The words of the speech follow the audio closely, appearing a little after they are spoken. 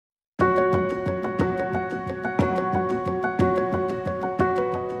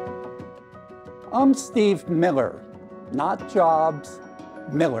I'm Steve Miller, not Jobs,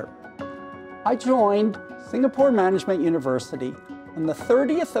 Miller. I joined Singapore Management University on the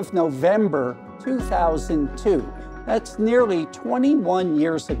 30th of November, 2002. That's nearly 21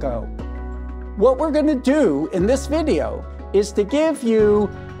 years ago. What we're going to do in this video is to give you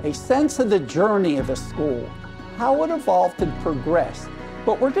a sense of the journey of the school, how it evolved and progressed.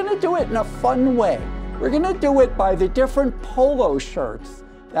 But we're going to do it in a fun way. We're going to do it by the different polo shirts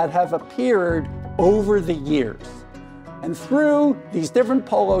that have appeared over the years. And through these different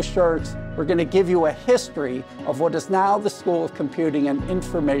polo shirts, we're going to give you a history of what is now the School of Computing and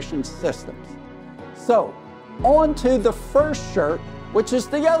Information Systems. So, on to the first shirt, which is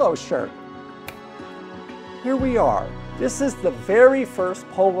the yellow shirt. Here we are. This is the very first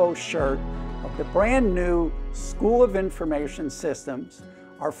polo shirt of the brand new School of Information Systems.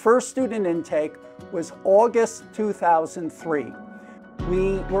 Our first student intake was August 2003.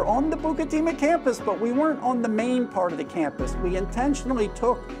 We were on the Bukit campus, but we weren't on the main part of the campus. We intentionally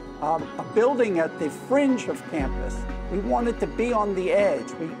took a building at the fringe of campus. We wanted to be on the edge.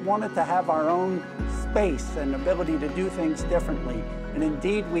 We wanted to have our own space and ability to do things differently. And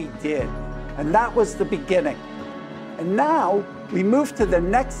indeed we did. And that was the beginning. And now we move to the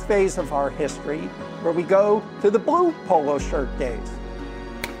next phase of our history, where we go to the blue polo shirt days.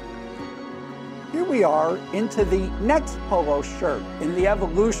 Here we are into the next polo shirt in the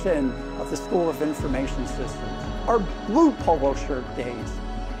evolution of the School of Information Systems, our blue polo shirt days.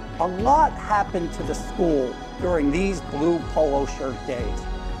 A lot happened to the school during these blue polo shirt days.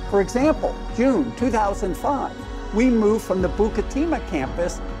 For example, June 2005, we moved from the Bukit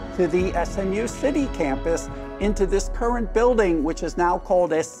campus to the SMU City campus into this current building, which is now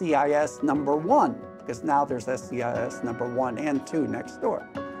called SCIS number 1, because now there's SCIS number 1 and 2 next door.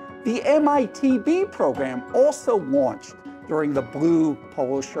 The MITB program also launched during the blue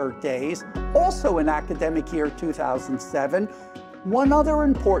polo shirt days, also in academic year 2007. One other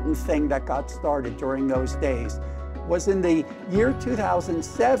important thing that got started during those days was in the year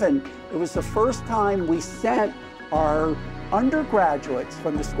 2007, it was the first time we sent our undergraduates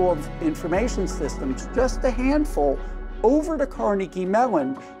from the School of Information Systems, just a handful, over to Carnegie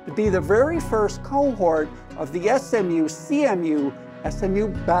Mellon to be the very first cohort of the SMU, CMU, SMU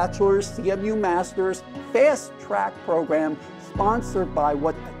Bachelor's, CMU Master's Fast Track program, sponsored by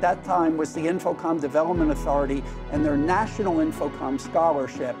what at that time was the Infocom Development Authority and their National Infocom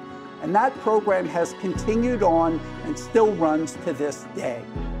Scholarship. And that program has continued on and still runs to this day.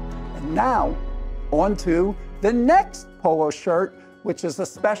 And now, on to the next polo shirt, which is a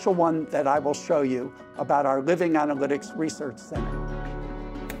special one that I will show you about our Living Analytics Research Center.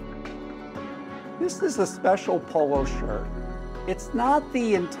 This is a special polo shirt. It's not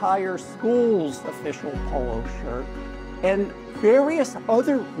the entire school's official polo shirt, and various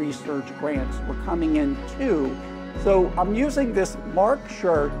other research grants were coming in too. So I'm using this marked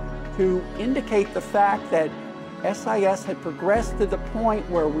shirt to indicate the fact that SIS had progressed to the point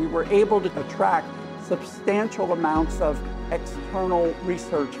where we were able to attract substantial amounts of external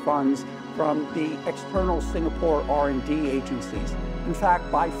research funds from the external Singapore R&D agencies. In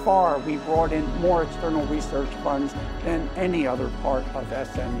fact, by far, we brought in more external research funds than any other part of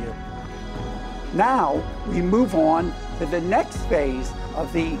SMU. Now, we move on to the next phase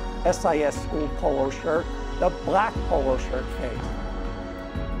of the SIS school polo shirt, the black polo shirt phase.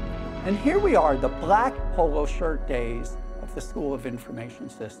 And here we are, the black polo shirt days of the School of Information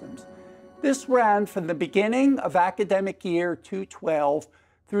Systems. This ran from the beginning of academic year 2012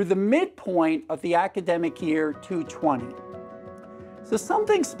 through the midpoint of the academic year 2020. So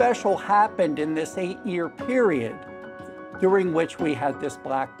something special happened in this 8-year period during which we had this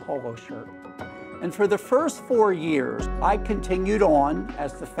black polo shirt. And for the first 4 years, I continued on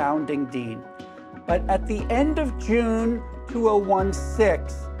as the founding dean. But at the end of June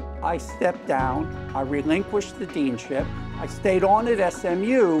 2016, I stepped down, I relinquished the deanship, I stayed on at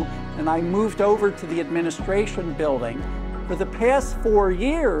SMU, and I moved over to the administration building. For the past 4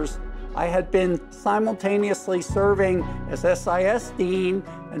 years, I had been simultaneously serving as SIS Dean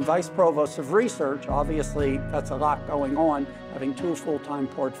and Vice Provost of Research. Obviously, that's a lot going on, having 2 full-time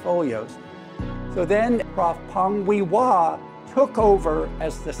portfolios. So then Prof. Pang Wee Wah took over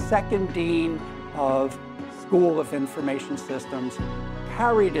as the second Dean of School of Information Systems,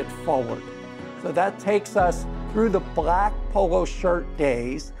 carried it forward. So that takes us through the black polo shirt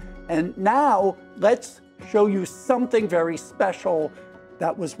days. And now let's show you something very special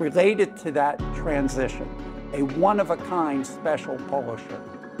that was related to that transition, a one-of-a-kind special polo shirt.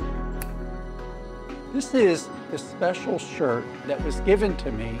 This is the special shirt that was given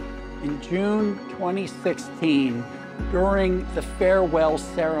to me in June 2016 during the farewell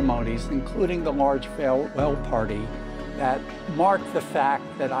ceremonies, including the large farewell party, that marked the fact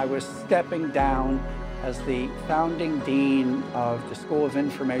that I was stepping down as the founding dean of the School of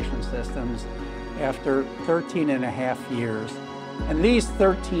Information Systems after 13 and a half years. And these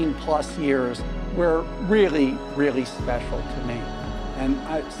 13 plus years were really, really special to me. And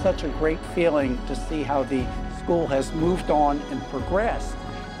it's such a great feeling to see how the school has moved on and progressed.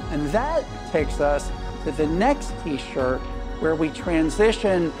 And that takes us to the next t-shirt, where we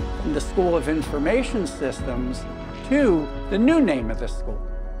transition from the School of Information Systems to the new name of the school.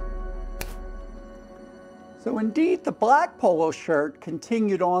 So indeed, the black polo shirt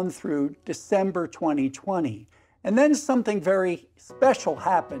continued on through December 2020. And then something very special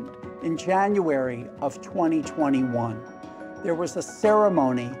happened in January of 2021. There was a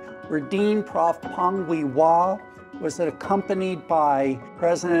ceremony where Dean Prof. Pongwi Hwa was accompanied by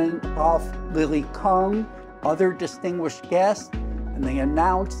President Prof. Lily Kung, other distinguished guests, and they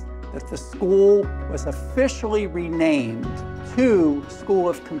announced that the school was officially renamed to School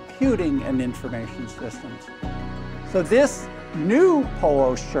of Computing and Information Systems. So this new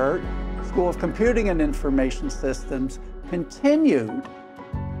polo shirt, School of Computing and Information Systems, continued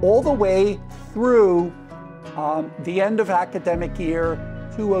all the way through the end of academic year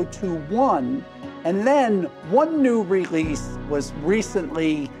 2021. And then one new release was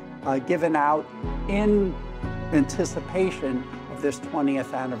recently given out in anticipation of this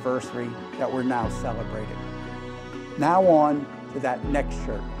 20th anniversary that we're now celebrating. Now on to that next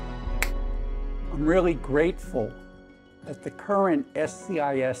shirt. I'm really grateful that the current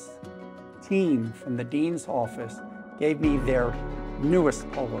SCIS team from the Dean's office gave me their newest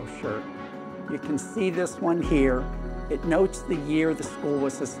polo shirt. You can see this one here. It notes the year the school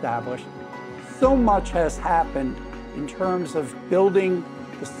was established. So much has happened in terms of building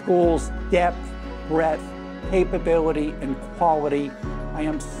the school's depth, breadth, capability, and quality. I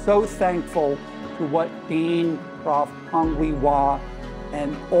am so thankful to what Dean Prof. Pongwi Hwa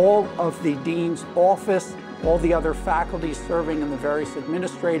and all of the Dean's office, all the other faculty serving in the various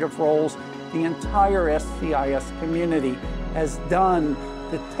administrative roles, the entire SCIS community has done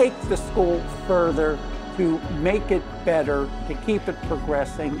to take the school further, to make it better, to keep it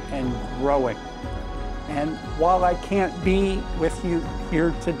progressing and growing. And while I can't be with you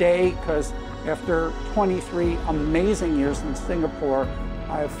here today, because after 23 amazing years in Singapore,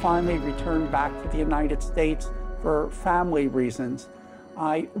 I have finally returned back to the United States for family reasons,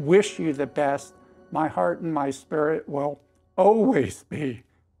 I wish you the best. My heart and my spirit will always be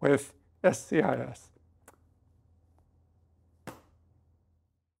with SCIS.